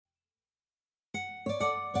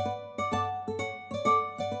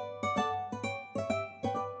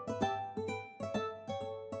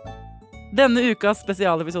Denne ukas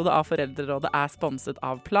spesialepisode av Foreldrerådet sponset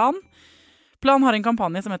av Plan. Plan har en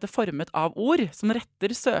kampanje som heter Formet av ord, som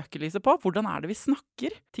retter søkelyset på hvordan det vi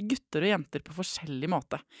snakker til gutter og jenter på forskjellig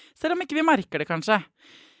måte. Selv om ikke vi merker det kanskje.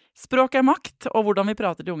 Språk makt, og hvordan vi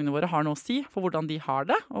prater til ungene våre har noe å si for hvordan de har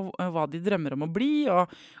det, og hva de drømmer om å bli,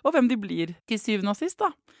 og hvem de blir til syvende og sist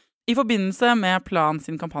da. I forbindelse med Plan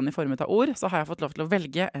sin kampanje Formet av ord, så har jeg fått lov til å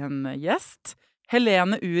velge en gjest.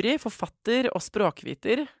 Helene Uri, forfatter og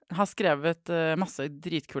språkviter, har skrevet masse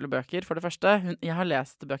dritkule bøker. For det første, jeg har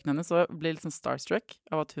lest bøkene hennes og blir litt sånn starstruck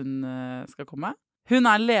av at hun skal komme. Hun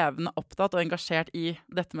levende opptatt og engasjert i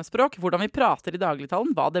dette med språk, hvordan vi prater i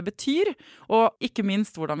dagligtalen, hva det betyr, og ikke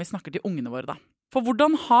minst hvordan vi snakker til ungene våre da. For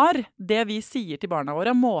hvordan har det vi sier til barna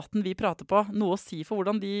våre, måten vi prater på, noe å si for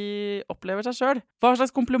hvordan de opplever seg selv? Hva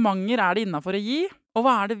slags komplimenter det innenfor å gi? Og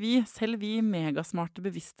hva det selv vi megasmarte,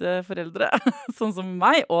 bevisste foreldre, sånn som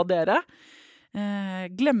meg og dere,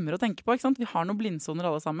 glemmer å tenke på, ikke sant? Vi har noen blindsoner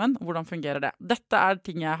alle sammen. Hvordan fungerer det? Dette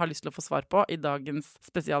ting jeg har lyst til å få svar på i dagens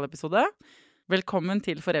spesialepisode. Velkommen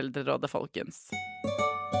til Foreldrerådet, folkens.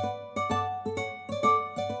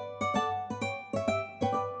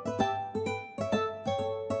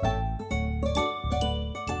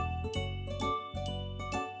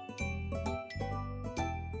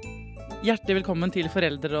 Hjertelig velkommen til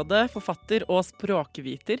Foreldrerådet, forfatter og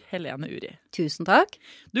språkviter Helene Uri. Tusen takk.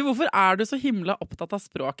 Du, hvorfor du så himla opptatt av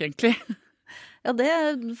språk, egentlig? Ja, det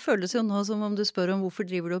føles jo nå som om du spør om hvorfor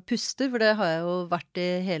driver du og puster, for det har jeg jo vært i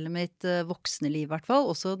hele mitt voksne liv i hvert fall.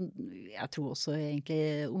 Også, jeg tror også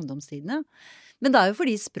egentlig ungdomstidene. Men det jo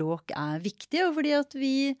fordi språk viktig, og fordi at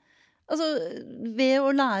ved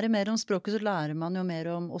å lære mer om språket, så lærer man jo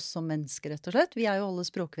mer om oss som mennesker, rett og slett. Vi jo alle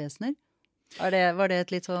språkvesener. Var det et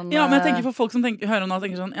litt sånn... Ja, men jeg tenker for folk som hører om det,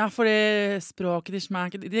 tenker sånn, ja, fordi språket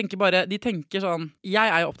de tenker sånn,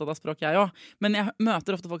 jeg jo opptatt av språk, jeg også, men jeg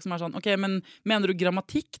møter ofte folk som sånn, ok, men mener du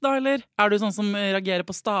grammatikk da, eller? Du sånn som reagerer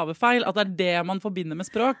på stavefeil, at det det man forbinder med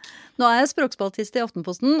språk? Nå jeg språkspaltist i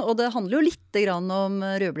Aftenposten, og det handler jo litt grann om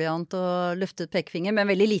rødblyant og løftet pekefinger,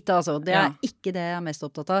 men veldig lite, altså. Det ikke det jeg mest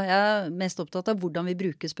opptatt av. Jeg mest opptatt av hvordan vi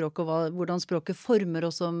bruker språk, og hvordan språket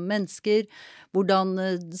former oss som mennesker, hvordan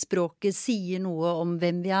språket sier noe om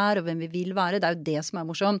hvem vi og hvem vi vil være. Det jo det som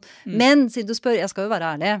morsomt. Men siden du spør, jeg skal jo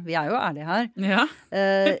være ærlig. Vi jo ærlige her. Ja.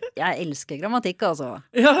 Jeg elsker grammatikk, altså.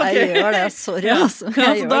 Ja, okay. Jeg gjør det, sorry, altså.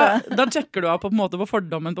 Da sjekker du av på en måte på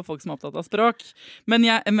fordommen på folk som opptatt av språk. Men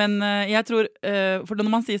jeg tror, for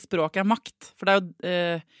når man sier språk makt, for det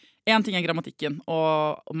jo... En ting grammatikken,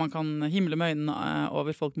 og man kan himle med øynene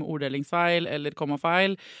over folk med orddelingsfeil eller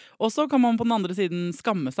kommafeil. Og så kan man på den andre siden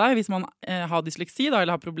skamme seg hvis man har dysleksi da,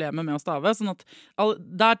 eller har problemer med å stave. Sånn at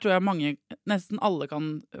der tror jeg nesten alle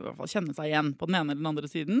kan i hvert fall kjenne seg igjen på den ene eller den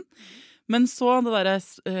andre siden. Men så det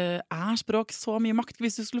språk så mye makt?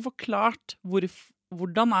 Hvis du skulle forklart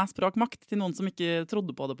hvordan språk makt til noen som ikke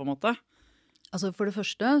trodde på det på en måte? Altså for det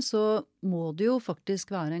første så må du jo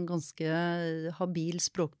faktisk være en ganske habil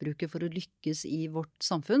språkbruker for å lykkes i vårt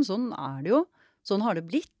samfunn. Sånn det jo. Sånn har det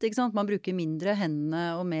blitt, ikke sant? Man bruker mindre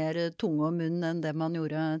hendene og mer tunge og munn enn det man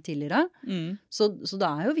gjorde tidligere. Så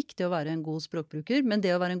det jo viktig å være en god språkbruker, men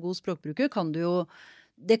det å være en god språkbruker kan du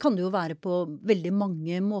jo være på veldig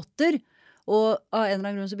mange måter. Og av en eller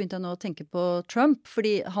annen grunn så begynte jeg nå å tenke på Trump,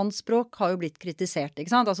 fordi hans språk har jo blitt kritisert,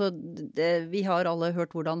 ikke sant? Altså, vi har alle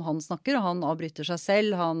hørt hvordan han snakker, og han avbryter seg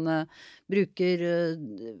selv, han bruker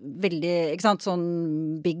veldig, ikke sant, sånn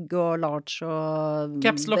big og large og...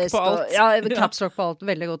 Caps lock på alt. Ja, caps lock på alt,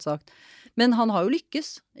 veldig godt sagt. Men han har jo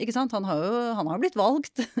lykkes, ikke sant? Han har blitt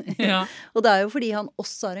valgt. Ja. Og det jo fordi han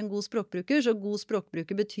også en god språkbruker, så god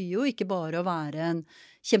språkbruker betyr jo ikke bare å være en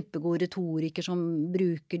kjempegod retoriker som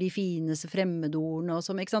bruker de fineste fremmedordene og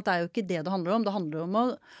som, ikke sant? Det jo ikke det handler om. Det handler om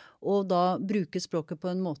å da bruke språket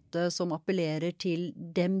på en måte som appellerer til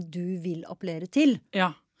dem du vil appellere til.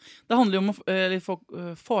 Ja. Det handler jo om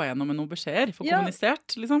å få gjennom noen beskjeder, få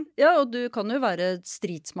kommunisert, liksom. Ja, og du kan jo være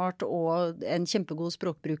stritsmart og en kjempegod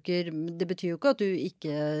språkbruker. Det betyr jo ikke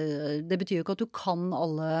at du kan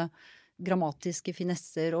alle grammatiske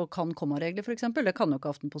finesser og kan kommaregler, for eksempel. Det kan jo ikke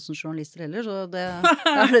Aftenpostens journalister heller, så det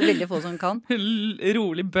det veldig få som kan.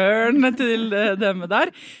 Rolig burn til dem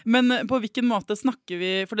der. Men på hvilken måte snakker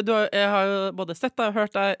vi, for jeg har jo både sett deg og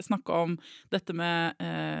hørt deg snakke om dette med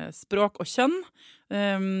språk og kjønn.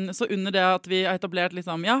 Så under det at vi har etablert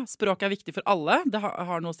liksom, ja, språk viktig for alle, det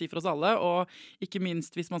har noe å si for oss alle, og ikke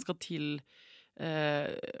minst hvis man skal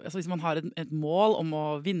altså hvis man har et mål om å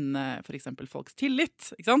vinne for eksempel folks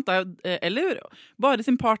tillit, ikke sant? Eller bare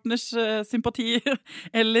sin partners sympati,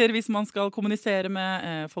 eller hvis man skal kommunisere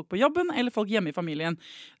med folk på jobben, eller folk hjemme i familien.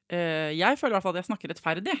 Jeg føler i hvert fall at jeg snakker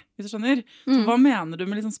rettferdig, hvis du skjønner. Så hva mener du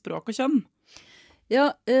med liksom språk og kjønn? Ja,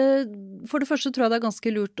 for det første tror jeg det er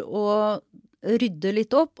ganske lurt å rydde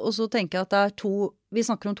litt opp, og så tenker jeg at vi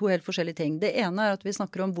snakker om to helt forskjellige ting. Det ene er at vi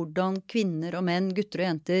snakker om hvordan kvinner og menn, gutter og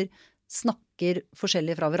jenter, snakker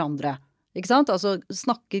forskjellig fra hverandre. Ikke sant? Altså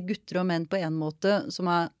snakker gutter og menn på en måte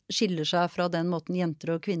som skiller seg fra den måten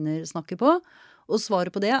jenter og kvinner snakker på. Og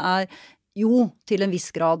svaret på det er jo, til en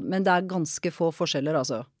viss grad, men det er ganske få forskjeller,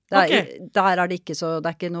 altså. Der er det ikke så, det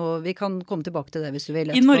er ikke noe, vi kan komme tilbake til det hvis du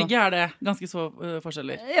vil. I Norge er det ganske så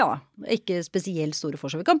forskjeller? Ja, ikke spesielt store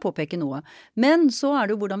forskjeller. Vi kan påpeke noe. Men så er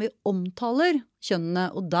det jo hvordan vi omtaler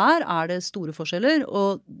kjønnene, og der er det store forskjeller,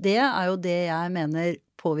 og det er jo det jeg mener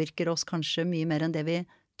påvirker oss kanskje mye mer enn det vi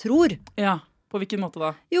tror. Ja, på hvilken måte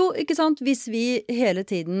da? Jo, ikke sant, hvis vi hele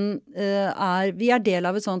tiden vi er del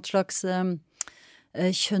av et sånt slags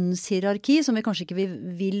kjønnshierarki som vi kanskje ikke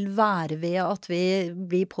vil være ved at vi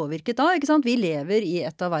blir påvirket av, ikke sant? Vi lever i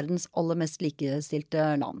et av verdens aller mest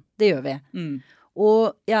likestilte land. Det gjør vi.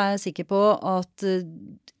 Og jeg er sikker på at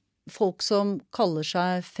folk som kaller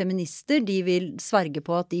seg feminister, de vil sverge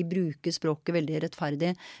på at de bruker språket veldig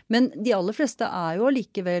rettferdig. Men de aller fleste er jo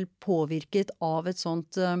likevel påvirket av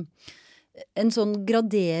en sånn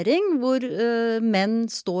gradering hvor menn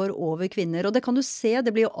står over kvinner. Og det kan du se,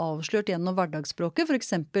 det blir jo avslørt gjennom hverdagsspråket, for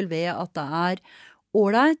eksempel ved at det er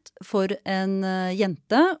ålreit for en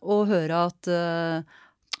jente å høre at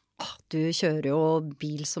du kjører jo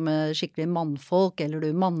bil som skikkelig mannfolk, eller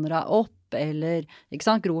du manner deg opp, eller, ikke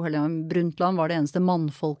sant, Gro Harlem Brundtland var det eneste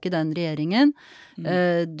mannfolk i den regjeringen.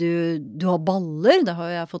 Du har baller, det har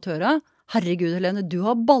jeg fått høre. Herregud, Helene, du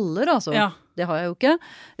har baller, altså. Ja. Det har jeg jo ikke.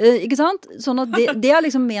 Ikke sant? Sånn at det er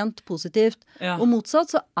liksom ment positivt. Ja. Og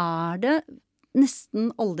motsatt så er det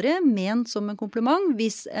nesten aldri ment som en kompliment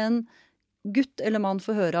hvis en gutt eller mann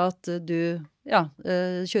får høre at du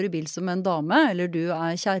kjører bil som en dame, eller du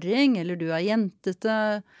er kjerring, eller du er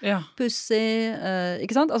jentete, pussy,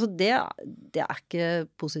 ikke sant? Altså det er ikke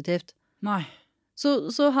positivt. Nei.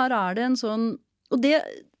 Så her er det en sånn, og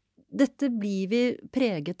dette blir vi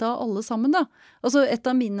preget av alle sammen da. Altså et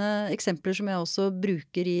av mine eksempler som jeg også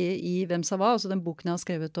bruker i Hvem sa hva, altså den boken jeg har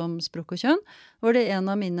skrevet om språk og kjønn, var det en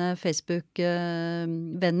av mine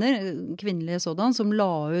Facebook-venner, kvinnelige sådan, som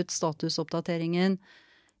la ut statusoppdateringen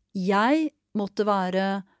 «Jeg måtte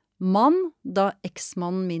være mann da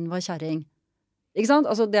eksmannen min var kjerring». Ikke sant?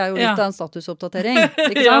 Altså det er jo litt av en statusoppdatering,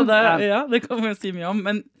 ikke sant? Det kan man jo si mye om,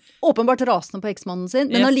 men åpenbart rasende på eksmannen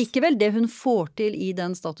sin, men allikevel det hun får til i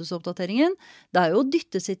den statusoppdateringen, det er jo å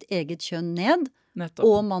dytte sitt eget kjønn ned,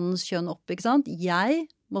 og mannens kjønn opp, ikke sant?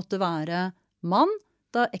 Jeg måtte være mann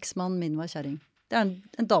da eksmannen min var kjerring. Det er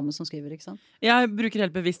en dame som skriver, ikke sant? Jeg bruker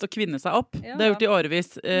helt bevisst å kvinne seg opp. Det har jeg gjort i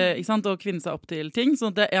årevis, ikke sant? Å kvinne seg opp til ting,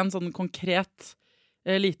 sånn at det er en sånn konkret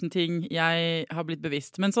liten ting jeg har blitt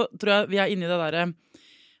bevisst. Men så tror jeg vi er inne i det der,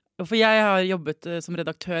 for jeg har jobbet som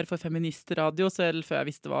redaktør for Feministradio selv før jeg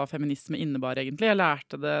visste hva feminisme innebar egentlig. Jeg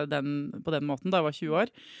lærte det på den måten da jeg var 20 år.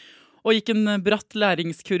 Og gikk en bratt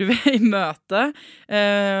læringskurve i møte.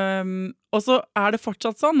 Og så er det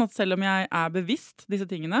fortsatt sånn at selv om jeg er bevisst disse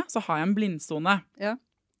tingene, så har jeg en blindsone. Ja.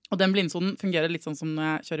 Og den blindsonen fungerer litt sånn som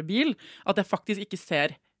når jeg kjører bil, at jeg faktisk ikke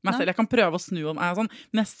ser meg selv. Jeg kan prøve å snu om,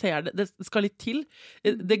 men jeg ser det skal litt til.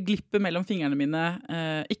 Det glipper mellom fingrene mine,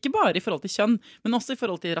 ikke bare i forhold til kjønn, men også i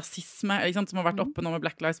forhold til rasisme, ikke sant, som har vært oppe nå med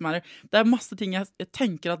Black Lives Matter. Det er masse ting jeg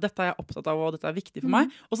tenker at dette er jeg opptatt av, og dette er viktig for meg,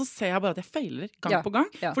 og så ser jeg bare at jeg feiler gang på gang,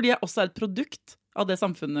 fordi jeg også er et produkt av det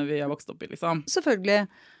samfunnet vi har vokst opp i, liksom. Selvfølgelig.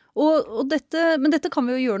 Men dette kan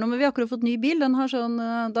vi jo gjøre noe med. Vi har akkurat fått ny bil. Den har sånn,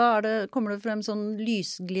 kommer det frem sånn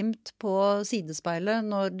lysglimt på sidespeilet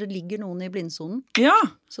når det ligger noen i blindsonen. Ja,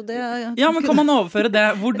 så det, men kan man overføre det?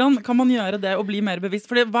 Hvordan kan man gjøre det og bli mer bevisst?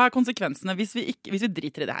 For hva er konsekvensene hvis vi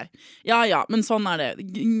driter i det her? Ja, men sånn er det.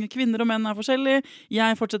 Kvinner og menn er forskjellige.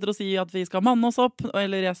 Jeg fortsetter å si at vi skal manne oss opp,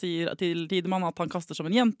 eller jeg sier til Tidemann at han kaster som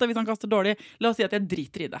en jente hvis han kaster dårlig. La oss si at jeg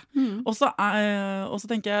driter i det. Og så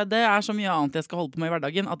tenker jeg, det er så mye annet jeg skal holde på med i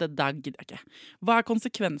hverdagen, at det der gidder jeg ikke. Hva er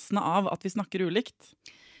konsekvensene av at vi snakker ulikt?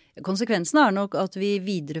 Konsekvensen nok at vi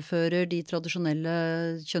viderefører de tradisjonelle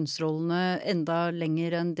kjønnsrollene enda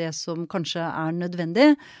lenger enn det som kanskje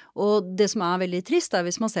nødvendig. Og det som veldig trist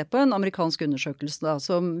hvis man ser på en amerikansk undersøkelse da,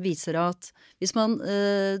 som viser at hvis man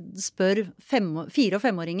spør 4- og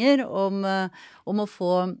 5-åringer om å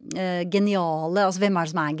få geniale, altså hvem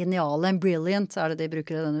det som geniale, brilliant det de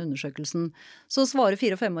bruker i denne undersøkelsen, så svarer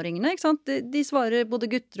 4- og 5-åringene, ikke sant? De svarer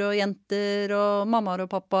både gutter og jenter og mammaer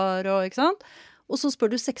og pappaer og, ikke sant? Og så spør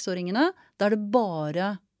du 6-åringene, da det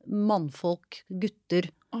bare mannfolk, gutter,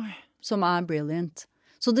 som brilliant.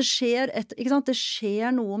 Så det skjer, ikke sant? Det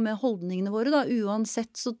skjer noe med holdningene våre da.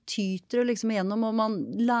 Uansett så tyter det liksom igjennom, og man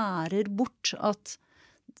lærer bort at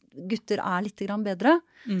gutter litt grann bedre.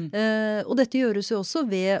 Og dette gjøres jo også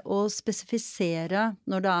ved å spesifisere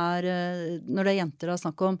når det jenter det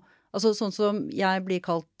snakk om. Altså sånn som jeg blir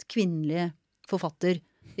kalt kvinnelig forfatter,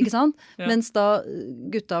 ikke sant? Ja. Mens da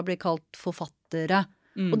gutta blir kalt forfattere.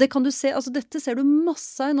 Og det kan du se, altså dette ser du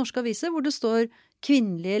masse i norske aviser, hvor det står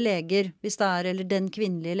kvinnelige leger, hvis det eller den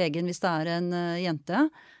kvinnelige legen hvis det en jente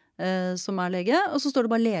som lege, og så står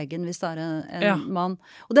det bare legen hvis det en mann.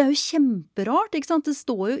 Og det jo kjemperart, ikke sant? Det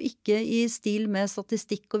står jo ikke i stil med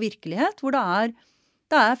statistikk og virkelighet, hvor det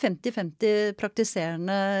 50-50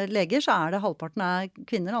 praktiserende leger, så det halvparten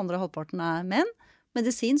kvinner, andre halvparten menn.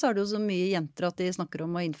 Medisin så det jo så mye jenter at de snakker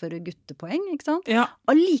om å innføre guttepoeng, ikke sant? Ja.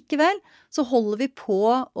 Allikevel så holder vi på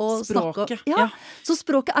å snakke om... Ja, så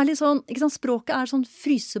språket litt sånn, ikke sant? Språket sånn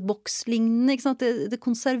frysebokslignende, ikke sant? Det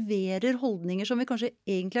konserverer holdninger som vi kanskje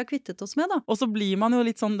egentlig har kvittet oss med, da. Og så blir man jo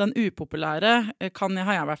litt sånn den upopulære, har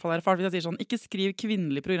jeg i hvert fall erfart, hvis jeg sier sånn, ikke skriv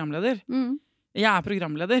kvinnelig programleder. Jeg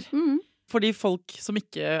programleder. Fordi folk som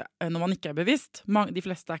ikke, når man ikke bevisst, de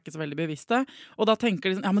fleste ikke så veldig bevisste, og da tenker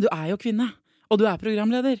de sånn, ja, men du jo kvinne. Og du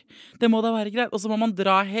programleder. Det må da være greit. Og så må man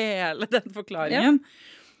dra hele den forklaringen.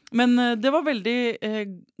 Ja. Men det var veldig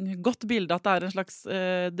godt bilde at det en slags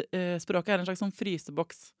språket en slags sånn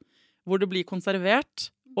fryseboks hvor det blir konservert,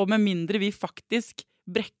 og med mindre vi faktisk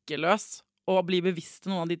brekker løs og blir bevisste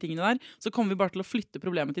noen av de tingene der, så kommer vi bare til å flytte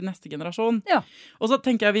problemet til neste generasjon. Ja. Og så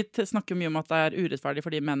tenker jeg vi snakker mye om at det urettferdig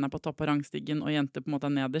fordi menn på topp av rangstigen og jenter på en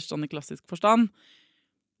måte nederst, sånn i klassisk forstand.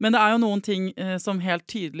 Men det jo noen ting som helt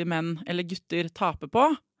tydelig menn eller gutter taper på.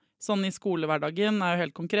 Sånn i skolehverdagen jo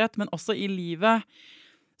helt konkret, men også i livet.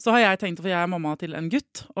 Så har jeg tenkt, for jeg mamma til en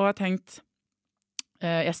gutt, og jeg har tenkt,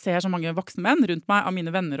 jeg ser så mange voksne menn rundt meg, av mine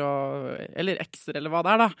venner eller ekser eller hva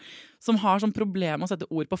det da, som har sånn problem med å sette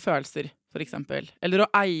ord på følelser, for eksempel. Eller å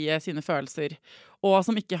eie sine følelser. Og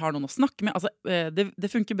som ikke har noen å snakke med. Altså, det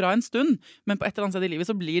funker bra en stund, men på et eller annet sted i livet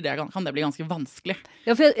så kan det bli ganske vanskelig.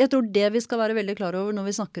 Ja, for jeg tror det vi skal være veldig klar over når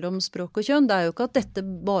vi snakker om språk og kjønn, det jo ikke at dette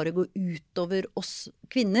bare går utover oss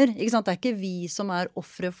kvinner. Ikke sant? Det ikke vi som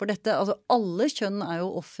offre for dette. Altså, alle kjønn jo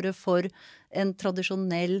offre for en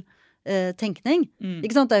tradisjonell tenkning.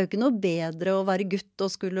 Ikke sant? Det jo ikke noe bedre å være gutt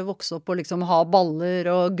og skulle vokse opp og liksom ha baller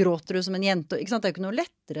og gråter du som en jente. Ikke sant? Det jo ikke noe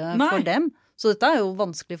lettere for dem. Så dette jo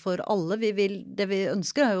vanskelig for alle. Det vi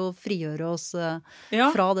ønsker jo å frigjøre oss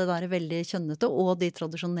fra det der veldig kjønnete og de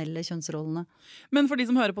tradisjonelle kjønnsrollene. Men for de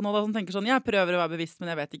som hører på nå da, som tenker sånn, jeg prøver å være bevisst, men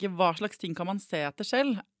jeg vet ikke, hva slags ting kan man se etter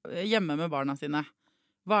selv hjemme med barna sine?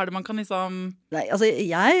 Hva det man kan liksom... Nei, altså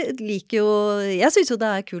jeg synes jo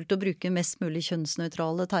det kult å bruke mest mulig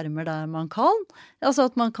kjønnsnøytrale termer der man kan. Altså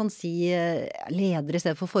at man kan si leder i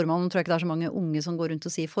stedet for formann. Nå tror jeg ikke det så mange unge som går rundt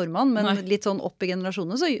og sier formann, men litt sånn opp i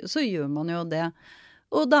generasjoner så gjør man jo det.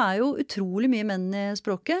 Og det jo utrolig mye menn i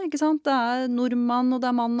språket, ikke sant? Det nordmann, og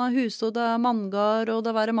det mann av huset, og det manngard, og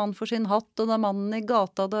det være mann for sin hatt, og det mannen i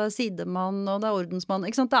gata, det sidemann, og det ordensmann,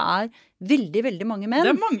 ikke sant? Det veldig, veldig mange menn.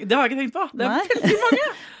 Det har jeg ikke tenkt på. Det veldig mange.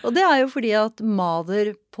 Og det jo fordi at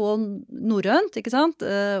mader på norrønt, ikke sant?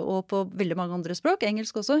 Og på veldig mange andre språk,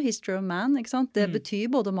 engelsk også, history of man, ikke sant? Det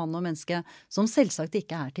betyr både mann og menneske, som selvsagt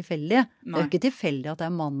ikke tilfeldig. Det jo ikke tilfeldig at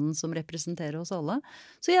det mannen som representerer oss alle.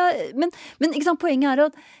 Så men ikke sant, poenget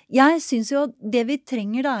at jeg synes jo at det vi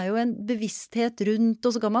trenger, det jo en bevissthet rundt,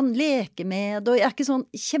 og så kan man leke med, og jeg ikke sånn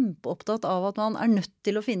kjempeopptatt av at man nødt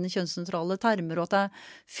til å finne kjønnsneutrale termer, og at det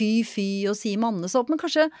fy og si mannesopp, men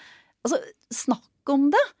kanskje snakk om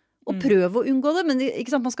det, og prøv å unngå det, men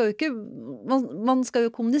ikke sant, man skal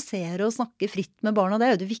jo kommunisere og snakke fritt med barna,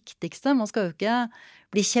 det jo det viktigste, man skal jo ikke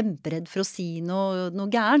bli kjemperedd for å si noe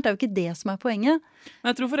gærent, det jo ikke det som poenget.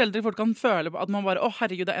 Men jeg tror foreldre fort kan føle at man bare,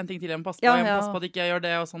 herregud, det en ting til jeg må passe på, jeg må passe på at ikke jeg gjør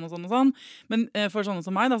det, og sånn og sånn og sånn. Men for sånne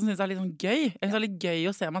som meg, da, så synes jeg det litt sånn gøy. Jeg synes det litt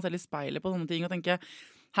gøy å se meg selv i speilet på sånne ting, og tenke,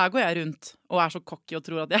 Her går jeg rundt og så cocky og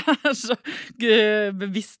tror at jeg så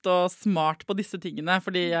bevisst og smart på disse tingene,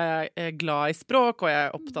 fordi jeg glad i språk, og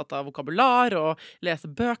jeg opptatt av vokabular og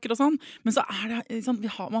leser bøker og sånn. Men så det sånn,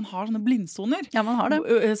 man har sånne blindsoner. Ja, man har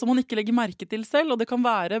det. Som man ikke legger merke til selv, og det kan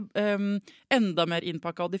være enda mer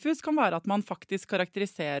innpakket og diffus, kan være at man faktisk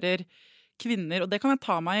karakteriserer kvinner, og det kan jeg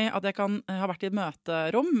ta meg i at jeg kan ha vært i et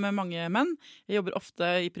møterom med mange menn. Jeg jobber ofte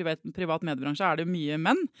i privat mediebransje, det mye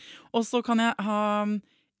menn. Og så kan jeg ha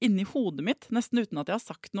inni hodet mitt, nesten uten at jeg har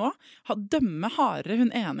sagt noe, dømme hardere hun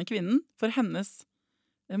ene kvinnen for hennes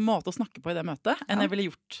måte å snakke på i det møtet, enn jeg ville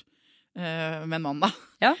gjort med en mann da.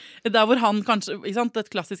 Ja. Der hvor han kanskje, ikke sant,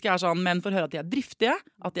 det klassiske sånn, menn får høre at de driftige,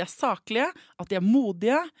 at de saklige, at de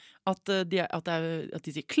modige, at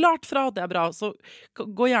de sier klart fra, at det bra. Så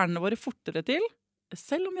går hjernene våre fortere til,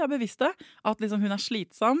 selv om vi bevisste, at liksom hun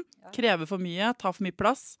slitsom, krever for mye, tar for mye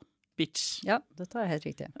plass. Bitch. Ja, dette helt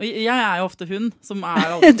riktig. Og jeg jo ofte hun som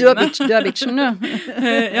alle du er bitchen, du.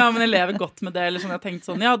 Ja, men jeg lever godt med det. Eller sånn, jeg har tenkt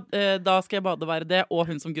sånn, ja, da skal jeg bare være det, og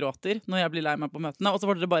hun som gråter når jeg blir lei meg på møtene. Og så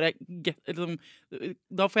får dere bare, liksom,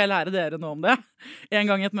 da får jeg lære dere noe om det. En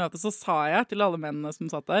gang i et møte så sa jeg til alle mennene som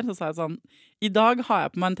satt der, så sa jeg sånn, i dag har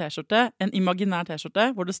jeg på meg en t-skjorte, en imaginær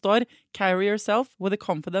t-skjorte, hvor det står «Carry yourself with the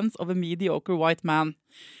confidence of a mediocre white man».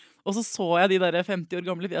 Og så jeg de der 50 år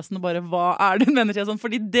gamle fjesene og bare, hva det hun mener til? Sånn,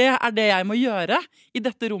 fordi det det jeg må gjøre i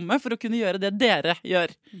dette rommet for å kunne gjøre det dere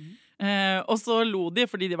gjør. Og så lo de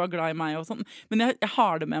fordi de var glad i meg og sånn. Men jeg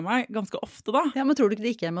har det med meg ganske ofte da. Ja, men tror du ikke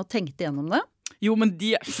de ikke må tenke igjennom det? Jo, men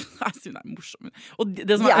de jeg synes det morsomme. Og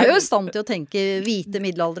det som de jo i stand til å tenke, hvite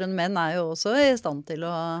middelaldrende menn jo også i stand til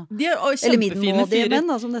å... eller middelmådige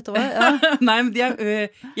menn, som dette var. Ja. Nei, men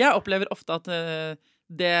jeg opplever ofte at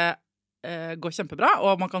det går kjempebra,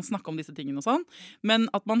 og man kan snakke om disse tingene og sånn, men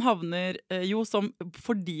at man havner jo som,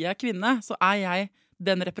 fordi jeg kvinne, så jeg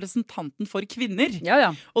den representanten for kvinner. Ja,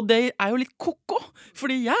 ja. Og det jo litt koko,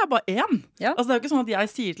 fordi jeg bare én. Ja. Altså det jo ikke sånn at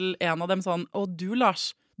jeg sier til en av dem sånn, å du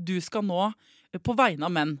Lars, du skal nå på vegne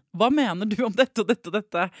av menn. Hva mener du om dette og dette og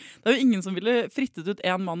dette? Det jo ingen som ville frittet ut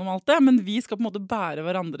en mann om alt det, men vi skal på en måte bære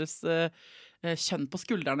hverandres kjønn på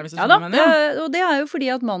skuldrene, hvis du skjønner hva jeg mener. Og det jo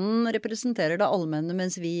fordi at mannen representerer det allmenne,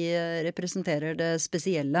 mens vi representerer det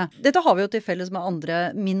spesielle. Dette har vi jo til felles med andre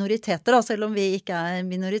minoriteter, da. Selv om vi ikke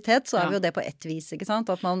minoritet, så vi jo det på ett vis, ikke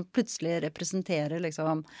sant? At man plutselig representerer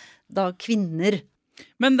liksom da kvinner.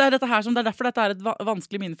 Men det dette her det derfor dette et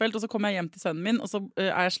vanskelig minefelt, og så kommer jeg hjem til sønnen min, og så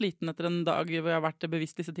jeg sliten etter en dag hvor jeg har vært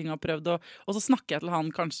bevisst disse tingene og prøvd, og så snakker jeg til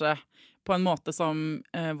han kanskje på en måte som,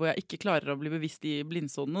 hvor jeg ikke klarer å bli bevisst i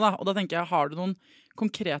blindsonene da. Og da tenker jeg, har du noen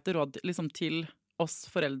konkrete råd liksom, til oss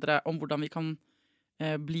foreldre om hvordan vi kan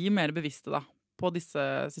bli mer bevisste da, på disse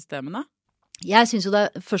systemene? Jeg synes jo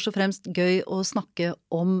det først og fremst gøy å snakke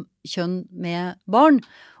om kjønn med barn.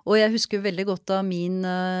 Og jeg husker veldig godt da min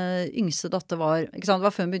yngste datter var, ikke sant,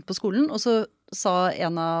 det var før hun begynte på skolen, og så sa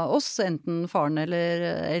en av oss, enten faren eller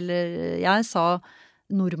jeg, sa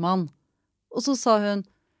nordmann. Og så sa hun,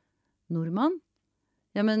 nordmann?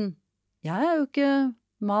 Ja, men jeg jo ikke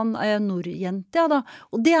mann, jeg nordjente, ja da.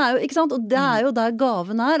 Og det jo, ikke sant, og det jo der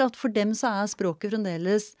gaven at for dem så språket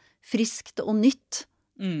fremdeles friskt og nytt,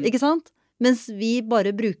 ikke sant? Mens vi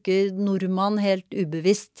bare bruker nordmann helt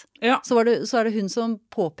ubevisst. Ja. Så det hun som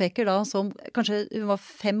påpeker da, som kanskje hun var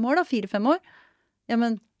 5 år da, 4-5 år. Ja,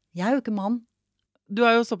 men jeg jo ikke mann. Du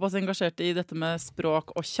jo såpass engasjert i dette med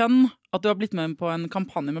språk og kjønn, at du har blitt med på en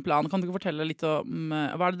kampanje med Plan. Kan du ikke fortelle litt om,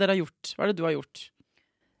 hva det dere har gjort? Hva det du har gjort?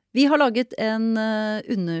 Vi har laget en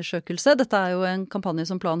undersøkelse. Dette jo en kampanje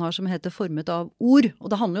som Plan har som heter Formet av ord.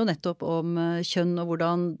 Og det handler jo nettopp om kjønn og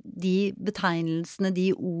hvordan de betegnelsene, de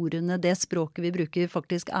ordene, det språket vi bruker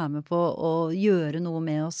faktisk med på å gjøre noe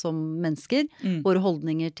med oss som mennesker. Våre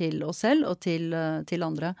holdninger til oss selv og til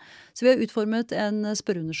andre. Så vi har utformet en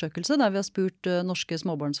spørreundersøkelse der vi har spurt norske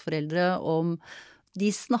småbarnsforeldre om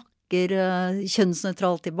de snakker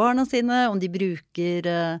kjønnsnøytralt til barna sine, om de bruker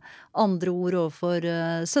andre ord overfor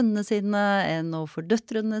sønnene sine enn overfor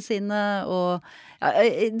døtrene sine, og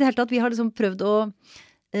i det hele tatt vi har liksom prøvd å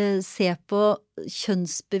se på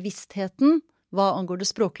kjønnsbevisstheten hva angår det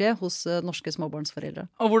språklige hos norske småbarnsforeldre.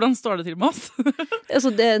 Og hvordan står det til med oss?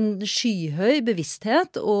 Altså, det en skyhøy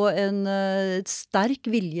bevissthet og en sterk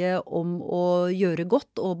vilje om å gjøre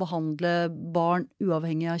godt og behandle barn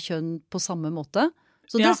uavhengig av kjønn på samme måte.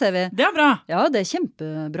 Så det ser vi. Det bra. Ja, det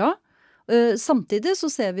kjempebra. Samtidig så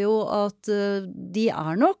ser vi jo at de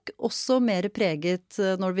nok også mer preget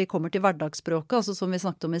når vi kommer til hverdagsspråket, altså som vi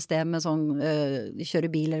snakket om i sted med sånn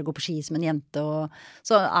kjøre bil eller gå på ski som en jente,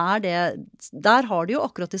 så der har de jo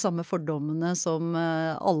akkurat de samme fordommene som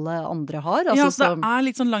alle andre har. Altså, ja, så det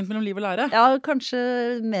litt sånn langt mellom liv og lære. Ja, kanskje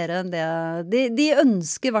mer enn det. De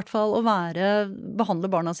ønsker i hvert fall å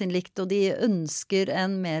behandle barna sin likt, og de ønsker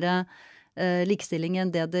en mer likestilling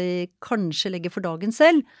enn det de kanskje legger for dagen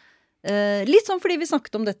selv. Litt sånn fordi vi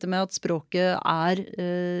snakket om dette med at språket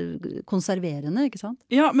konserverende, ikke sant?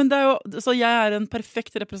 Ja, men så jeg en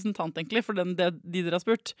perfekt representant egentlig for de dere har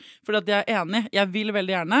spurt. For at jeg enig, jeg vil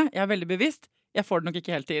veldig gjerne, jeg veldig bevisst, jeg får det nok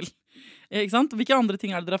ikke helt til. Ikke sant? Hvilke andre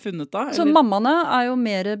ting dere har funnet da? Så mammaene jo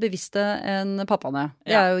mer bevisste enn pappaene.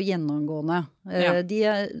 Det jo gjennomgående. Ja.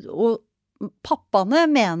 Og pappaene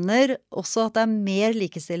mener også at det mer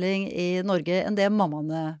likestilling i Norge enn det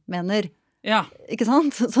mammaene mener. Ja. Ikke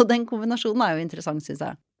sant? Så den kombinasjonen jo interessant, synes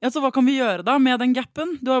jeg. Ja, så hva kan vi gjøre da med den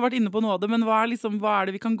gappen? Du har vært inne på noe av det, men hva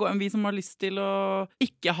det vi kan gå, vi som har lyst til å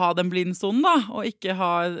ikke ha den blindsonen da, og ikke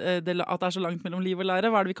ha at det så langt mellom liv og lære,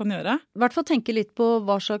 hva det vi kan gjøre? I hvert fall tenke litt på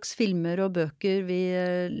hva slags filmer og bøker vi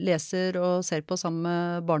leser og ser på sammen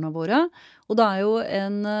med barna våre. Og det jo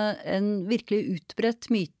en virkelig utbredt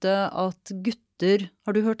myte at gutter,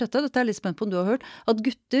 har du hørt dette? Dette litt spent på om du har hørt. At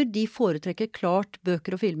gutter, de foretrekker klart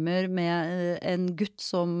bøker og filmer med en gutt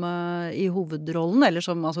som i hovedrollen, eller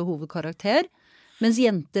som altså hovedkarakter. Mens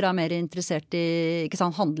jenter mer interessert i, ikke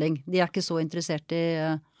sant, handling. De ikke så interessert i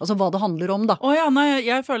altså hva det handler om, da. Ja, nei,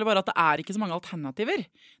 jeg føler bare at det ikke så mange alternativer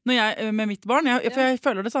med mitt barn. For jeg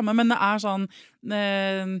føler det samme, men det sånn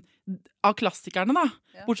av klassikerne da,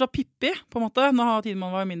 bortsett fra Pippi, på en måte, når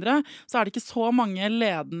Tidemann var mindre, så det ikke så mange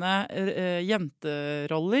ledende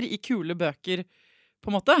jenteroller i kule bøker,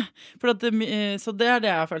 på en måte. Så det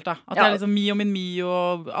det jeg har følt da. At det liksom Mio min Mio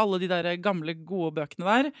og alle de der gamle, gode bøkene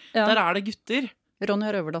der. Ja. Der det gutter.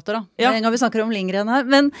 Ronja Røverdatter, da. Ja. En gang vi snakker om Lindgren her.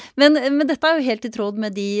 Men dette jo helt i tråd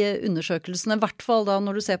med de undersøkelsene, i hvert fall da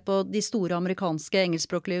når du ser på de store amerikanske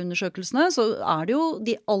engelskspråklige undersøkelsene, så det jo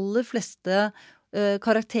de aller fleste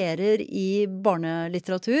karakterer i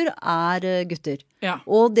barnelitteratur gutter. Ja.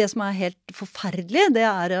 Og det som helt forferdelig, det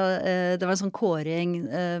var en sånn kåring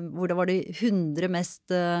hvor det var de 100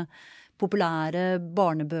 mest populære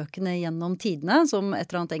barnebøkene gjennom tidene, som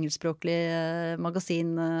et eller annet engelskspråklig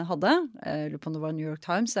magasin hadde. Jeg lurer på om det var New York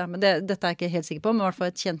Times, men dette jeg ikke helt sikker på, men i hvert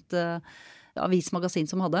fall et kjent avismagasin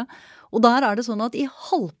som hadde. Og der det sånn at i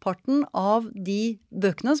halvparten av de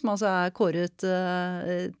bøkene, som altså kåret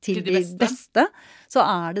til de beste, så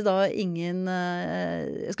det da ingen,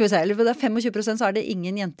 skal vi se, eller det 25%, så det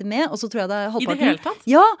ingen jenter med, og så tror jeg det halvparten. I det hele tatt?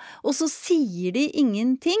 Ja, og så sier de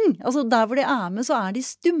ingenting. Altså der hvor de med, så de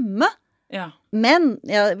stumme. Ja. Men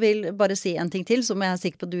jeg vil bare si en ting til, som jeg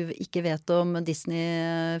sikker på at du ikke vet om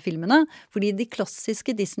Disney-filmene. Fordi de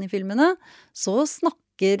klassiske Disney-filmene, så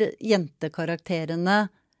snakker jentekarakterene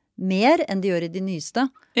mer enn de gjør i de nyeste.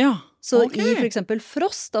 Ja, så i for eksempel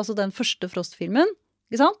Frost, altså den første Frost-filmen,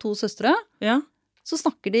 ikke sant? 2 søstre, ja. Så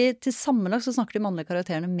snakker de til sammenlagt så snakker de mannlige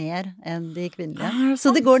karakterene mer enn de kvinnelige.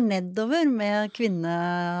 Så det går nedover med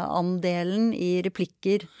kvinneandelen i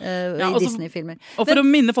replikker i Disney-filmer. Og for å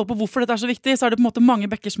minne folk på hvorfor dette så viktig, så det på en måte mange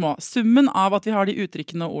bekker små. Summen av at vi har de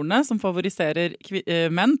uttrykkende ordene som favoriserer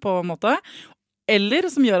menn på en måte, eller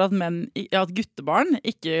som gjør at guttebarn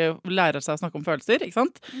ikke lærer seg å snakke om følelser, ikke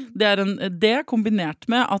sant? Det kombinert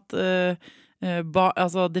med at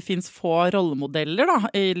altså det finnes få rollemodeller da,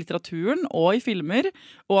 i litteraturen og i filmer,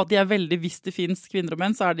 og at de veldig, hvis det finnes kvinner og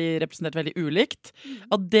menn, så de representert veldig ulikt.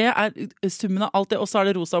 At det summen av alt det, og så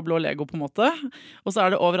det rosa og blå Lego på en måte, og så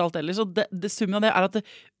det overalt ellers, og summen av det at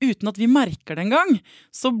uten at vi merker det engang,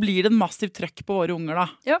 så blir det en massiv trøkk på våre unger da,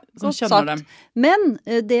 som skjønner dem. Men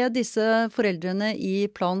det disse foreldrene i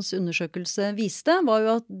Plans undersøkelse viste, var jo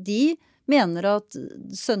at de mener at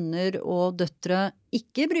sønner og døtre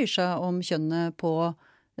ikke bryr seg om kjønnet på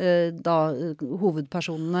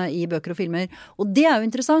hovedpersonene i bøker og filmer. Og det jo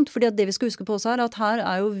interessant, fordi at det vi skal huske på også at her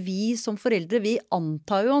jo vi som foreldre, vi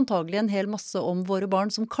antar jo antagelig en hel masse om våre barn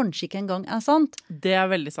som kanskje ikke engang sant. Det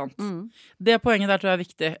veldig sant. Det poenget der tror jeg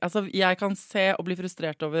viktig. Altså, jeg kan se og bli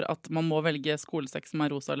frustrert over at man må velge skolesekk som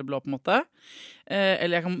rosa eller blå på en måte.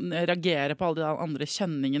 Eller jeg kan reagere på alle de andre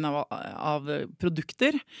kjønningene av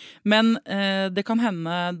produkter. Men det kan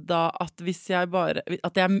hende da at hvis jeg bare,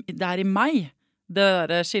 at det i meg, det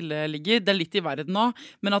der skillet ligger, det litt i verden nå,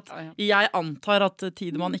 men at jeg antar at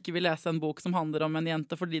Tidemann ikke vil lese en bok som handler om en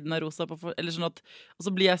jente fordi den rosa, eller sånn at, og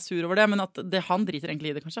så blir jeg sur over det, men at han driter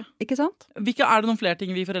egentlig i det kanskje. Ikke sant? Hvilke det noen flere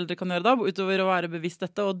ting vi foreldre kan gjøre da, utover å være bevisst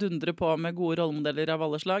dette og dundre på med gode rollemodeller av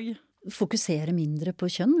alle slag? fokusere mindre på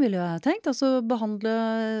kjønn, ville jeg tenkt. Altså behandle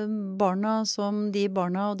barna som de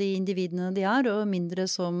barna og de individene de og mindre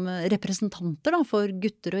som representanter da, for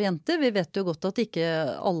gutter og jenter. Vi vet jo godt at ikke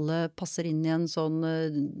alle passer inn i en sånn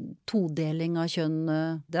todeling av kjønn.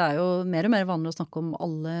 Det jo mer og mer vanlig å snakke om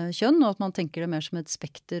alle kjønn, og at man tenker det mer som et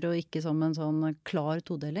spekter og ikke som en sånn klar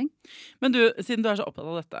todeling. Men du, siden du så opptatt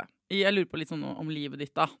av dette, jeg lurer på litt sånn om livet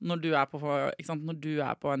ditt da, når du ikke sant, når du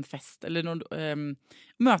på en fest, eller når du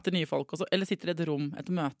møter nye folk, også, eller sitter i et rom, et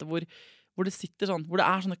møte hvor det sitter sånn, hvor det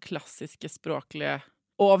sånne klassiske språklige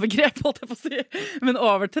overgrep, holdt jeg på å si, men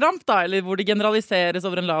overtramp da, eller hvor det generaliseres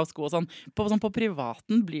over en lav sko og sånn. På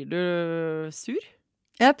privaten blir du sur?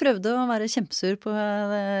 Jeg prøvde å være kjempesur på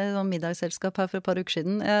et middagsselskap her for et par uker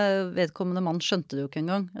siden. Vedkommende mann skjønte det jo ikke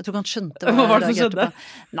engang. Jeg tror ikke han skjønte hva var det som skjedde?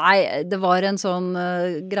 Nei, det var en sånn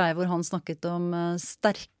greie hvor han snakket om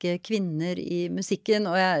sterke kvinner i musikken,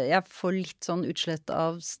 og jeg får litt sånn utslett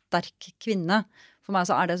av sterk kvinne. For meg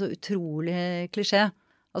så det så utrolig klisjé.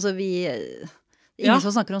 Altså ingen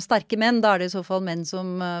som snakker om sterke menn, da det i så fall menn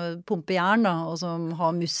som pumper jern da, og som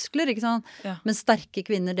har muskler, ikke sant? Ja. Men sterke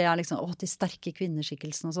kvinner, det liksom, de sterke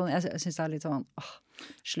kvinneskikkelsene og sånn. Jeg synes det litt sånn,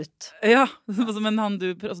 slutt. Ja, men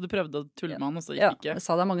du prøvde å tulle med han, og så gikk ikke. Ja, jeg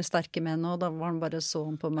sa det mange sterke menn, og da var han bare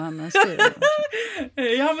sånn på meg med styret.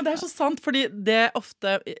 Ja, men det så sant, fordi det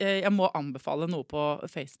ofte, jeg må anbefale noe på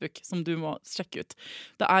Facebook som du må sjekke ut.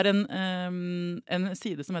 Det en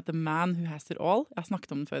side som heter Man Who Has It All. Jeg har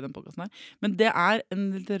snakket om den før i den podcasten her. Men det en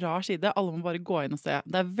litt rar side. Alle må bare gå inn og se.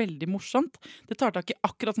 Det veldig morsomt. Det tar tak i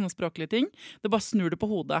akkurat sånne språklige ting. Det bare snur det på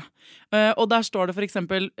hodet. Og der står det for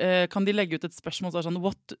eksempel, kan de legge ut et spørsmål sånn,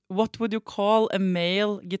 what would you call a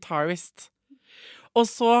male guitarist? Og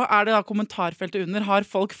så det da kommentarfeltet under, har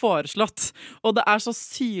folk foreslått. Og det så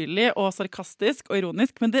syrlig og sarkastisk og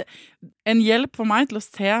ironisk, men en hjelp for meg til å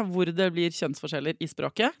se hvor det blir kjønnsforskjeller i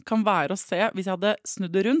språket, kan være å se, hvis jeg hadde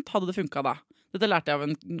snudd det rundt, hadde det funket da. Dette lærte jeg av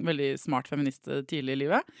en veldig smart feminist tidlig i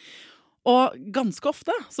livet. Og ganske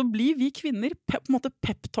ofte så blir vi kvinner på en måte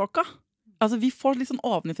pep-talka. Altså vi får litt sånn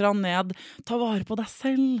ovenifra og ned, ta vare på deg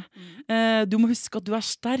selv, du må huske at du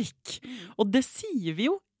sterk. Og det sier vi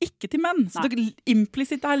jo ikke til menn. Så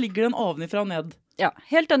implisitt der ligger det en ovenifra og ned. Ja,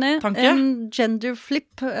 helt enig. Tanke? En gender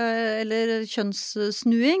flip, eller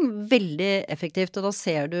kjønnssnuing, veldig effektivt. Og da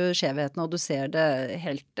ser du skjevheten, og du ser det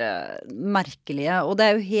helt merkelige. Og det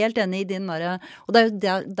jo helt enig i din der, og det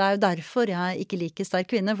jo derfor jeg ikke liker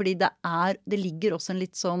sterk kvinne, fordi det ligger også en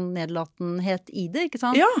litt sånn nedlatenhet i det, ikke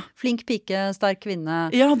sant? Ja. Flink pike, sterk kvinne.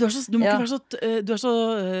 Ja, du må ikke være så, du så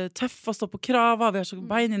tøff og stå på krava, vi har så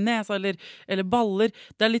bein i nesa, eller baller.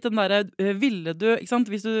 Det litt den der, ville du, ikke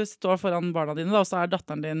sant? Hvis du står foran barna dine da, så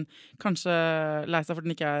datteren din kanskje lei seg for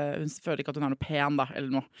hun føler ikke at hun noe pen da,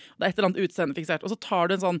 eller noe. Det et eller annet utseende fiksert. Og så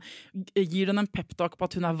tar du gir du en pep-talk på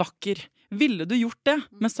at hun vakker. Ville du gjort det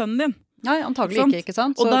med sønnen din? Nei, antagelig ikke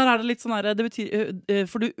sant? Så... Og der det litt sånn her, det betyr,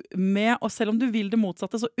 for og selv om du vil det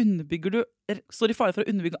motsatte, så står i fare for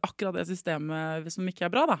å underbygge akkurat det systemet som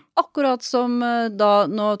ikke bra da. Akkurat som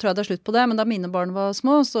nå tror jeg det slutt på det, men da mine barn var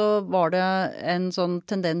små, så var det en sånn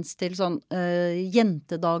tendens til sånn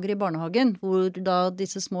jentedager i barnehagen, hvor da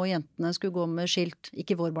disse små jentene skulle gå med skilt,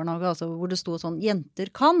 ikke i vår barnehage, altså hvor det stod sånn,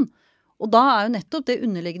 jenter kan. Og da jo nettopp det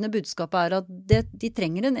underliggende budskapet at de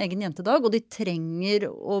trenger en egen jentedag, og de trenger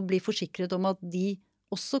å bli forsikret om at de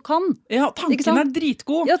også kan. Ja, tanken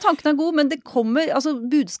dritgod. Ja, tanken god, men det kommer, altså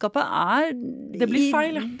budskapet det blir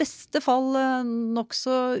feil, i beste fall nok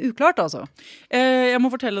så uklart, altså. Jeg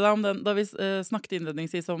må fortelle deg om den, da vi snakket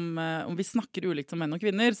innledningsvis om vi snakker ulikt som menn og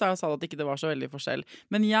kvinner, så jeg sa at ikke det var så veldig forskjell.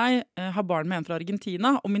 Men jeg har barn med en fra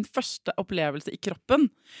Argentina, og min første opplevelse i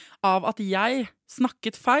kroppen av at jeg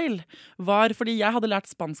snakket feil, var fordi jeg hadde lært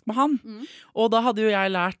spansk med han. Og da hadde jo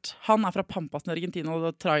jeg lært, han fra Pampas i Argentina, og det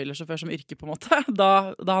var trailersjåfør som yrke på en måte,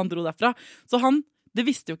 da han dro derfra. Så det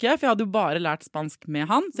visste jo ikke jeg, for jeg hadde jo bare lært spansk med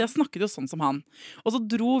han, så jeg snakket jo sånn som han. Og så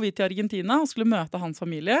dro vi til Argentina og skulle møte hans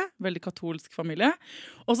familie, veldig katolsk familie.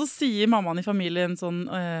 Og så sier mammaen i familien sånn,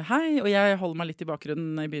 hei, og jeg holder meg litt i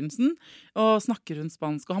bakgrunnen i begynnelsen, og snakker hun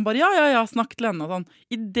spansk, og han bare, ja, snakk til henne, og sånn.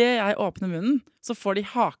 I det jeg åpner munnen, så får de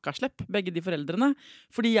hakaslepp, begge de foreldrene,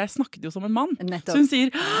 fordi jeg snakket jo som en mann. Nettopp. Så hun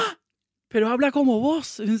sier, pero habla como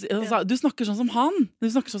vos. Hun sa, du snakker sånn som han, du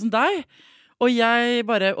snakker sånn som deg. Og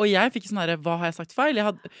jeg fikk sånn her, hva har jeg sagt feil?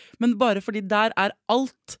 Men bare fordi der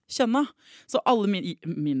alt kjønna. Så alle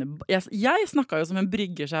jeg snakket jo som en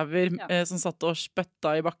bryggersjauer som satt og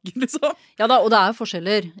spøtta i bakken, liksom. Ja da, og det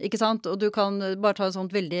forskjeller, ikke sant? Og du kan bare ta et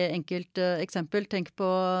sånt veldig enkelt eksempel. Tenk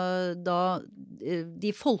på da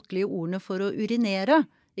de folkelige ordene for å urinere,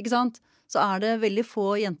 ikke sant? Så det veldig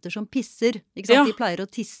få jenter som pisser, ikke sant? De pleier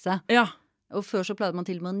å tisse. Ja. Og før så pleide man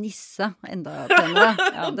til og med å nisse enda penere.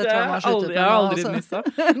 Ja, det tror jeg man har sluttet med. Jeg har nå, aldri altså. nissa.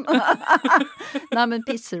 Nei, men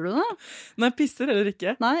pisser du da? Nei, pisser heller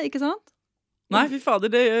ikke. Nei, ikke sant? Nei, fy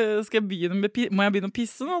fader, skal jeg begynne med må jeg begynne å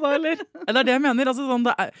pisse nå da, eller? Eller det er det jeg mener, altså sånn,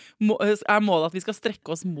 er målet at vi skal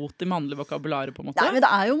strekke oss mot de mannlige vokabularet på en måte? Nei, men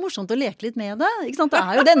det er jo morsomt å leke litt med det, ikke sant? Det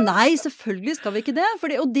er jo det. Nei, selvfølgelig skal vi ikke det.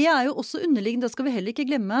 Og det er jo også underliggende, det skal vi heller ikke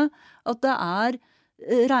glemme, at det er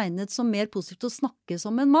regnet som mer positivt å snakke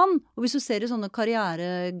som en mann. Og hvis du ser i sånne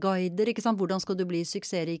karriereguider, ikke sant, hvordan skal du bli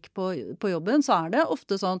suksessrik på jobben, så er det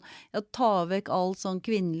ofte sånn, ja, ta vekk alt sånn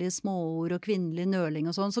kvinnelige småord og kvinnelig nøling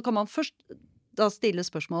og sånn, så kan man først da stille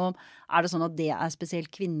spørsmål om, er det sånn at det er spesielt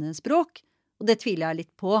kvinnespråk? Og det tviler jeg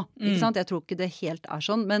litt på, ikke sant? Jeg tror ikke det helt er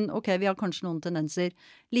sånn, men ok, vi har kanskje noen tendenser,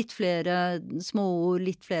 litt flere småord,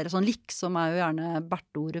 litt flere, sånn liksom er jo gjerne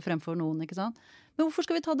bertordet fremfor noen, ikke sant? Men hvorfor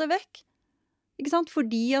skal vi ta det vekk? Ikke sant?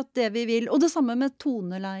 Fordi at det vi vil, og det samme med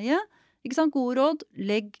toneleie, ikke sant? Gode råd,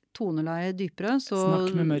 legg toneleie dypere,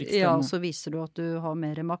 Snakk med mørk stemme. Ja, så viser du at du har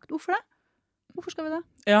mer makt. Hvorfor det? Hvorfor skal vi det?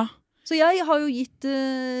 Ja. Så jeg har jo gitt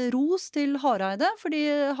ros til Hareide, fordi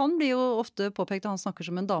han blir jo ofte påpekt at han snakker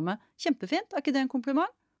som en dame. Kjempefint, er ikke det en kompliment?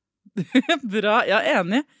 Bra, jeg er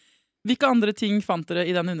enig. Hvilke andre ting fant dere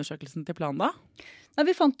i den undersøkelsen til planen da? Nei,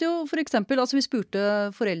 vi fant jo for eksempel, altså vi spurte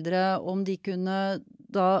foreldre om de kunne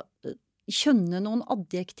da kjønne noen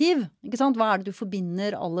adjektiv, ikke sant? Hva er det du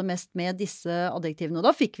forbinder aller mest med disse adjektivene? Og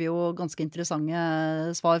da fikk vi jo ganske interessante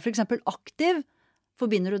svar. For eksempel aktiv.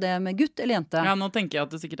 Forbinder du det med gutt eller jente? Ja, nå tenker jeg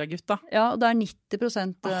at det sikkert er gutt da. Ja, og det er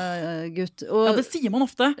 90% gutt. Og, Ja, det sier man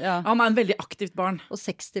ofte. Ja. Han er en veldig aktivt barn. Og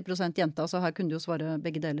 60% jente, altså her kunne du jo svare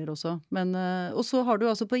begge deler også. Men, og så har du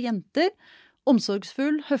altså på jenter,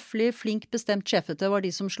 omsorgsfull, høflig, flink, bestemt, sjefete var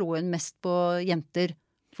de som slo inn mest på jenter.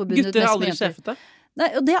 Forbundet Gutter er mest med aldri jenter. sjefete. Nei,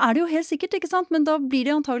 og det er det jo helt sikkert, ikke sant? Men da blir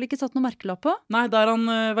det antagelig ikke satt noe merkelapp på. Nei, da er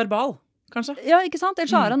han verbal, kanskje. Ja, ikke sant?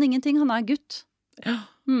 Ellers er han ingenting, han er gutt. Ja.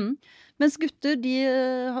 Mens gutter, de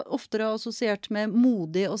har oftere assosiert med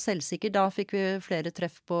modig og selvsikker. Da fikk vi flere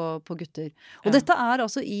treff på gutter. Og dette er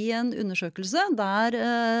altså i en undersøkelse der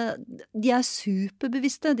de er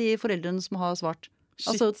superbevisste, de foreldrene som har svart.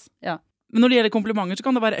 Shit. Altså, ja. Men når det gjelder komplimenter, så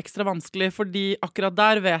kan det være ekstra vanskelig, fordi akkurat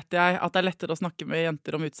der vet jeg at det er lettere å snakke med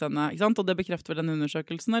jenter om utseende, ikke sant? Og det bekrefter vel den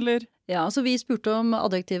undersøkelsen, eller? Ja, altså vi spurte om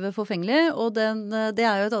adjektivet forfengelig, og det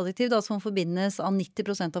er jo et adjektiv da, som forbindes av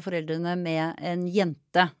 90% av foreldrene med en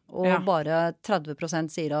jente, og bare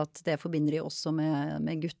 30% sier at det forbinder de også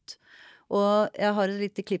med gutt. Og jeg har et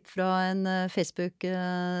lite klipp fra en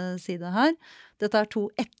Facebook-side her. Dette er 2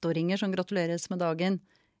 ettåringer som gratuleres med dagen.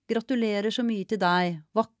 Gratulerer så mye til deg,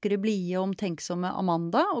 vakre, blide og omtenksomme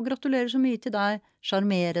Amanda, og gratulerer så mye til deg,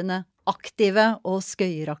 sjarmerende, aktive og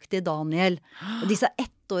skøyeraktige Daniel. Og disse er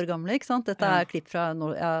 1 år gamle, ikke sant? Dette er klipp fra,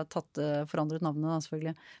 jeg har forandret navnet da,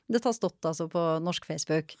 selvfølgelig. Men dette har stått altså på norsk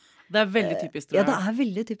Facebook. Det er veldig typisk, tror jeg. Ja, det er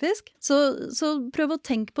veldig typisk. Så prøv å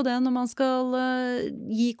tenke på det når man skal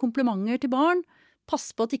gi komplimenter til barn.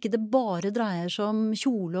 Pass på at ikke det bare dreier seg om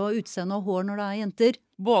kjole og utseende og hår når det er jenter.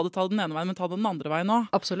 Både ta den ene veien, men ta den andre veien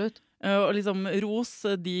også. Absolutt. Og liksom ros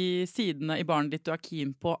de sidene i barnet ditt du er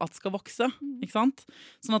keen på at skal vokse, ikke sant?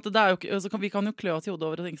 Sånn at det er jo ikke, så vi kan jo klø oss i hodet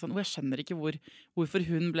over og tenke sånn, jeg skjønner ikke hvorfor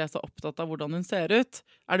hun ble så opptatt av hvordan hun ser ut.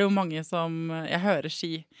 Er det jo mange som jeg hører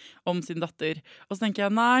si om sin datter. Og så tenker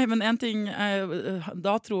jeg, nei, men en ting,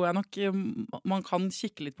 da tror jeg nok man kan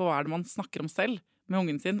kikke litt på hva er det man snakker om selv med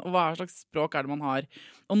ungen sin, og hva slags språk er det man har.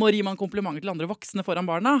 Og når gir man komplimenter til andre voksne foran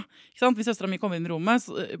barna? Ikke sant? Hvis søstera mi kommer inn i rommet,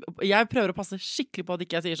 så jeg prøver å passe skikkelig på at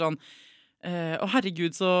ikke jeg sier sånn, å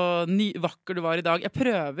herregud, så vakker du var i dag. Jeg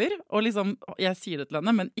prøver, og liksom, jeg sier det til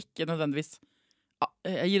henne, men ikke nødvendigvis.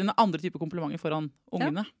 Jeg gir henne andre typer komplimenter foran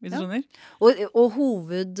ungene, hvis du skjønner. Og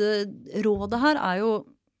hovedrådet her er jo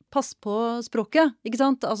pass på språket, ikke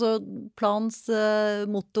sant? Altså, plans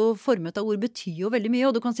motto formet av ord betyr jo veldig mye,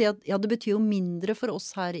 og du kan si at ja, det betyr jo mindre for oss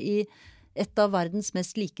her i et av verdens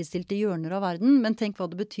mest likestilte hjørner av verden, men tenk hva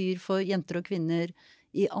det betyr for jenter og kvinner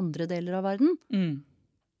i andre deler av verden.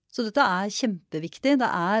 Så dette er kjempeviktig.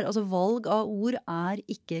 Altså, valg av ord er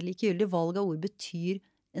ikke likegyldig. Valg av ord betyr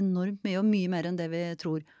enormt mye, og mye mer enn det vi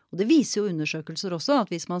tror. Og det viser jo undersøkelser også,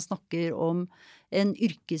 at hvis man snakker om en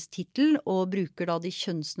yrkestittel og bruker da de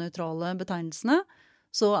kjønnsneutrale betegnelsene,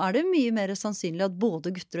 så er det mye mer sannsynlig at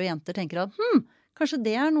både gutter og jenter tenker at kanskje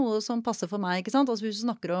det er noe som passer for meg, ikke sant? Altså hvis du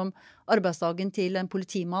snakker om arbeidsdagen til en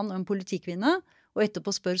politimann og en politikvinne, og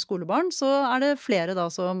etterpå spør skolebarn, så er det flere da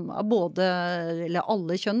som eller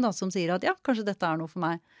alle kjønn da, som sier at ja, kanskje dette er noe for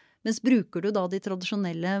meg. Mens bruker du da de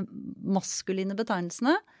tradisjonelle maskuline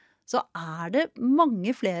betegnelsene, så er det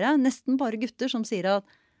mange flere, nesten bare gutter, som sier at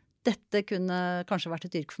dette kunne kanskje vært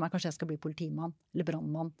et yrke for meg, kanskje jeg skal bli politimann eller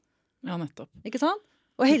brandmann. Ja, nettopp. Ikke sant?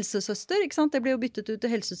 Og helsesøster, ikke sant? Det ble jo byttet ut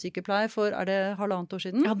til helsesykepleier for, er det 1,5 år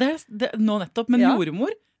siden? Ja, det nå nettopp, men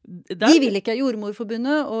jordmor... De vil ikke.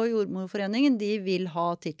 Jordmorforbundet og Jordmorforeningen, de vil ha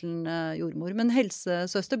titlen jordmor. Men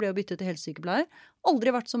helsesøster ble jo byttet til helsesykepleier. Aldri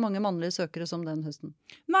vært så mange mannlige søkere som den høsten.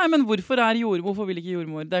 Nei, men hvorfor vil ikke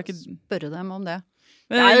jordmor? Det er ikke... Spørre dem om det.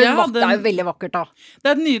 Det er jo veldig vakkert da. Det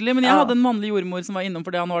er nydelig, men jeg hadde en mannlig jordmor som var innom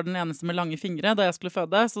fordi han var den eneste med lange fingre da jeg skulle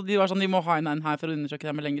føde. Så de var sånn, de må ha en her for å undersøke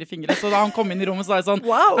det med lengre fingre. Så da han kom inn i rommet så var jeg sånn,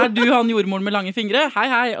 Er du han jordmoren med lange fingre? Hei,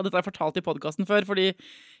 hei. Og dette har jeg fortalt i podcasten før, fordi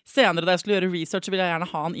senere da jeg skulle gjøre research, ville jeg gjerne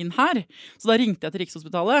ha han inn her. Så da ringte jeg til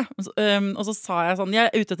Rikshospitalet, og så sa jeg sånn, jeg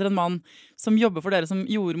er ute etter en mann som jobber for dere som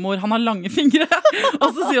jordmor. Han har lange fingre. Og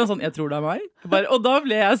så sier han sånn, jeg tror det er meg. Og da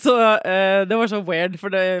ble jeg så, det var så weird,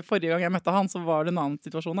 for forrige gang jeg møtte han, så var det en annen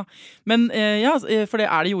situasjon da. Men for det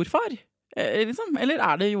er det jordfar, liksom? Eller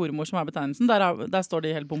er det jordmor som er betegnelsen? Der står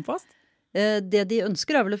de helt bomfast. Det de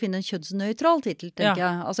ønsker er vel å finne en kjønnsnøytral titel, tenker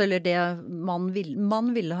jeg. Altså, eller det man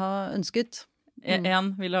ville ha ønsket.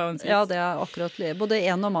 En ville ha ønsket. Ja, det er akkurat både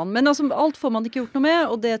en og mann. Men altså, alt får man ikke gjort noe med,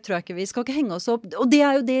 og det tror jeg ikke vi skal ikke henge oss opp. Og det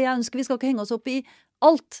er jo det jeg ønsker, vi skal ikke henge oss opp i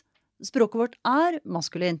alt. Språket vårt er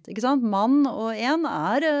maskulint, ikke sant? Mann og en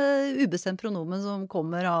er ubestemt pronomen som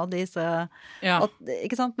kommer av disse,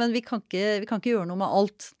 ikke sant? Men vi kan ikke gjøre noe med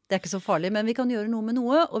alt. Det er ikke så farlig, men vi kan gjøre noe med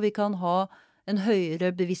noe, og vi kan ha en høyere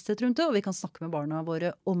bevissthet rundt det, og vi kan snakke med barna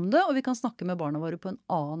våre om det, og vi kan snakke med barna våre på en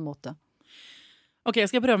annen måte. Ok,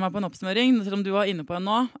 skal jeg prøve meg på en oppsummering, selv om du var inne på en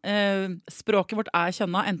nå. Språket vårt er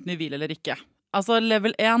kjønnet, enten vi vil eller ikke. Altså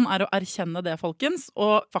level 1 er å erkjenne det, folkens,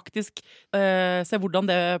 og faktisk se hvordan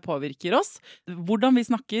det påvirker oss. Hvordan vi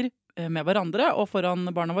snakker med hverandre og foran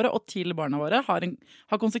barna våre og til barna våre har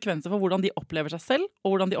konsekvenser for hvordan de opplever seg selv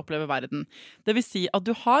og hvordan de opplever verden. Det vil si at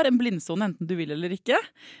du har en blindsone enten du vil eller ikke,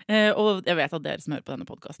 og jeg vet at dere som hører på denne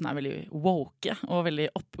podcasten er veldig woke og veldig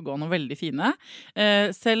oppegående og veldig fine.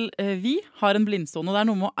 Selv vi har en blindsone, og det er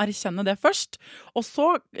noe med å erkjenne det først, og så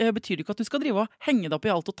betyr det ikke at du skal drive og henge deg opp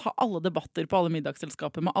i alt og ta alle debatter på alle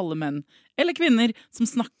middagsselskaper med alle menn eller kvinner som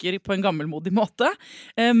snakker på en gammelmodig måte,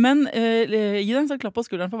 men gi deg en sånn klapp på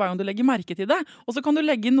skulderen for hver gang du legger merke til det, og så kan du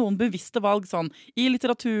legge inn noen bevisste valg sånn, i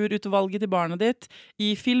litteraturutvalget til barnet ditt,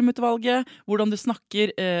 i filmutvalget, hvordan du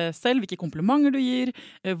snakker selv, hvilke komplimenter du gir,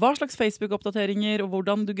 hva slags Facebook-oppdateringer, og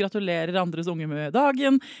hvordan du gratulerer andres unge med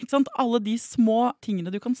dagen, ikke sant? Alle de små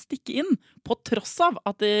tingene du kan stikke inn, på tross av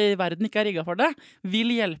at verden ikke er rigget for det,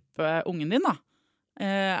 vil hjelpe ungen din da.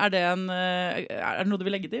 Er det noe du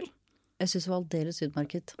vil legge til? Jeg synes det var aldeles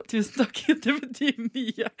utmerket. Tusen takk, det betyr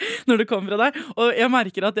mye når det kommer fra deg. Og jeg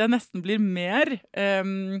merker at jeg nesten blir mer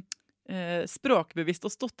språkbevisst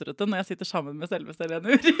og stotrete når jeg sitter sammen med selveste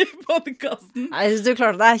Helene Uri i podcasten. Jeg synes du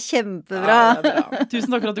klarte det, kjempebra. Ja, det er bra.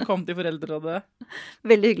 Tusen takk for at du kom til Foreldrerådet.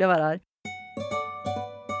 Veldig hyggelig å være her.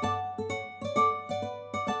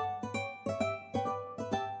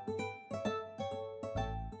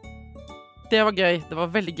 Det var gøy. Det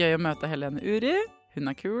var veldig gøy å møte Helene Uri.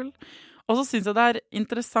 Hun er kul. Og så synes jeg det er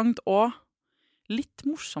interessant og litt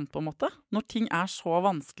morsomt på en måte, når ting er så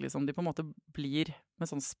vanskelig som de på en måte blir med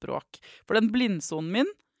sånn språk. For den blindsonen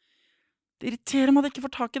min, det irriterer meg at jeg ikke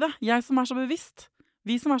får tak i det. Jeg som er så bevisst.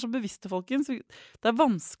 Vi som er så bevisste, folkens. Det er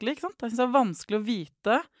vanskelig, ikke sant? Jeg synes det er vanskelig å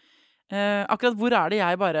vite akkurat hvor er det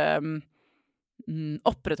jeg bare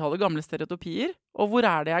opprettholder gamle stereotypier, og hvor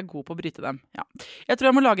er det jeg er god på å bryte dem. Ja. Jeg tror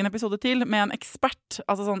jeg må lage en episode til med en ekspert,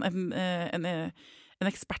 altså sånn en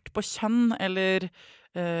ekspert på kjønn, eller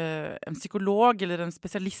en psykolog, eller en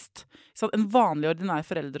spesialist. Så en vanlig ordinær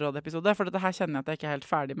foreldreråd-episode, for dette her kjenner jeg at jeg ikke er helt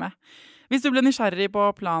ferdig med. Hvis du ble nysgjerrig på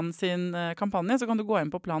Plan sin kampanje, så kan du gå inn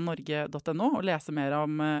på plannorge.no og lese mer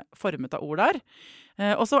om formet av ord der.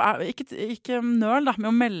 Og så ikke nøl da, med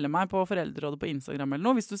å melde meg på Foreldrerådet på Instagram eller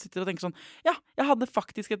noe, hvis du sitter og tenker sånn, ja, jeg hadde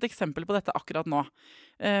faktisk et eksempel på dette akkurat nå.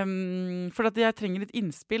 For at jeg trenger litt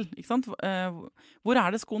innspill, ikke sant? Hvor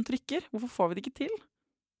er det skoen trykker? Hvorfor får vi det ikke til?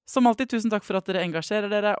 Som alltid, tusen takk for at dere engasjerer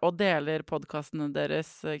dere og deler podcastene deres,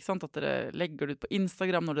 ikke sant? At dere legger det ut på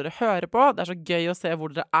Instagram når dere hører på. Det er så gøy å se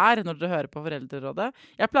hvor dere er når dere hører på Foreldrerådet.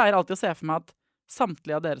 Jeg pleier alltid å se for meg at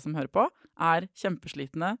samtlige av dere som hører på er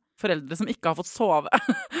kjempeslitne foreldre som ikke har fått sove.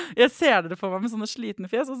 Jeg ser dere for meg med sånne slitne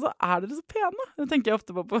fjes, og så er dere så pene. Det tenker jeg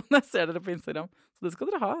ofte på når jeg ser dere på Instagram. Så det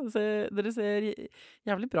skal dere ha. Dere ser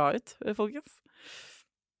jævlig bra ut, folkens.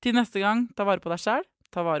 Til neste gang, ta vare på deg selv,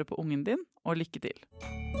 ta vare på ungen din, og lykke til.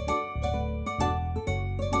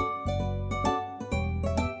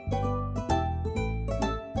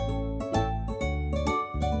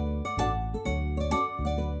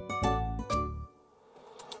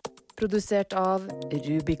 Produsert av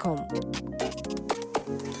Rubicon.